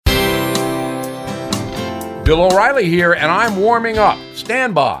Bill O'Reilly here, and I'm warming up.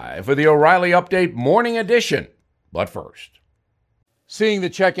 Stand by for the O'Reilly Update Morning Edition. But first, seeing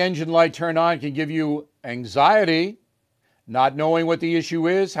the check engine light turn on can give you anxiety, not knowing what the issue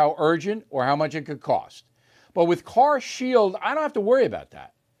is, how urgent, or how much it could cost. But with Car Shield, I don't have to worry about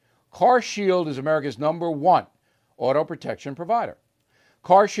that. Car Shield is America's #1 auto protection provider.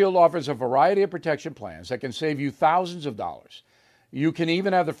 Car Shield offers a variety of protection plans that can save you thousands of dollars. You can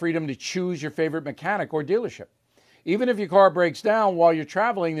even have the freedom to choose your favorite mechanic or dealership. Even if your car breaks down while you're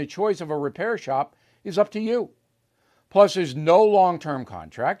traveling, the choice of a repair shop is up to you. Plus, there's no long-term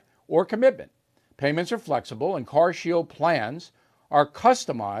contract or commitment. Payments are flexible, and Car Shield plans are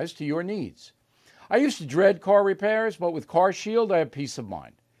customized to your needs. I used to dread car repairs, but with Car Shield, I have peace of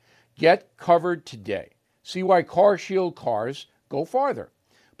mind. Get covered today. See why Car Shield cars go farther.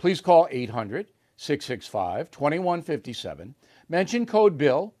 Please call 800-665-2157. Mention code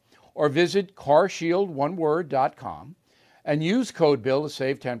BILL or visit carshieldoneword.com and use code BILL to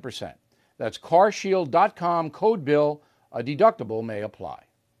save 10%. That's carshield.com, code BILL. A deductible may apply.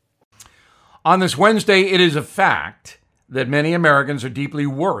 On this Wednesday, it is a fact that many Americans are deeply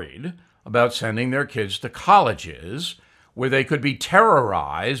worried about sending their kids to colleges where they could be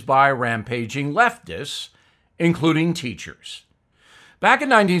terrorized by rampaging leftists, including teachers. Back in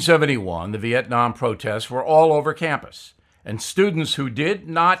 1971, the Vietnam protests were all over campus, and students who did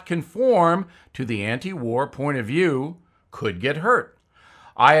not conform to the anti-war point of view could get hurt.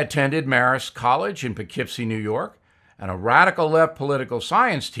 I attended Marist College in Poughkeepsie, New York, and a radical left political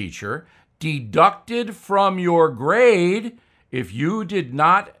science teacher deducted from your grade if you did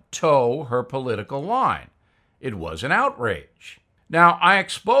not toe her political line. It was an outrage. Now, I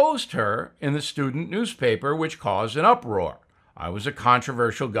exposed her in the student newspaper, which caused an uproar. I was a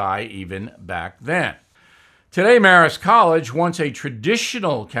controversial guy even back then. Today, Marist College, once a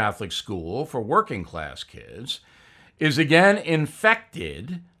traditional Catholic school for working class kids, is again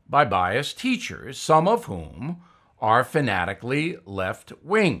infected by biased teachers, some of whom are fanatically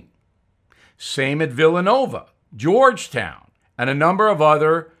left-wing. Same at Villanova, Georgetown, and a number of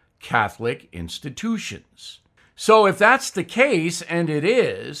other Catholic institutions. So if that's the case, and it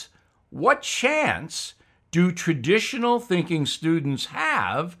is, what chance do traditional thinking students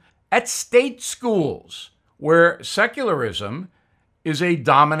have at state schools where secularism is a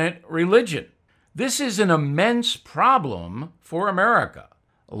dominant religion? This is an immense problem for America.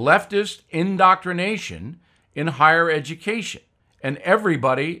 Leftist indoctrination in higher education. And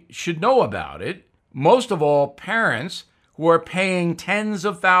everybody should know about it. Most of all, parents who are paying tens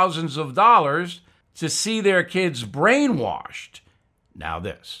of thousands of dollars to see their kids brainwashed. Now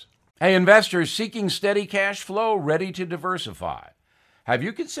this. Hey, investors seeking steady cash flow, ready to diversify. Have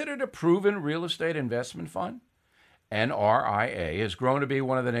you considered a proven real estate investment fund? NRIA has grown to be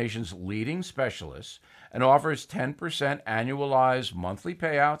one of the nation's leading specialists and offers 10% annualized monthly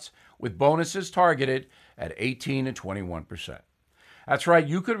payouts with bonuses targeted at 18 and 21%. That's right,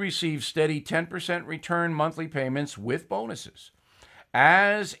 you could receive steady 10% return monthly payments with bonuses.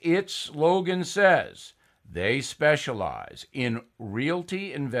 As its slogan says, they specialize in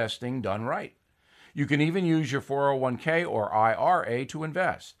realty investing done right. You can even use your 401k or IRA to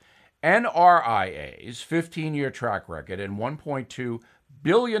invest. NRIA's 15-year track record and $1.2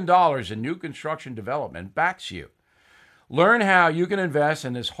 billion in new construction development backs you. Learn how you can invest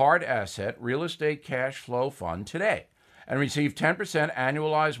in this hard asset real estate cash flow fund today and receive 10%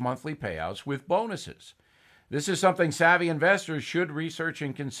 annualized monthly payouts with bonuses. This is something savvy investors should research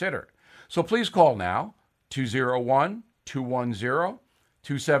and consider. So please call now,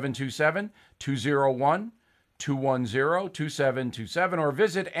 201-210-2727, 201-210-2727, or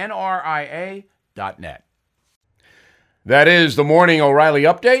visit nria.net. That is the Morning O'Reilly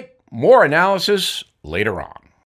Update. More analysis later on.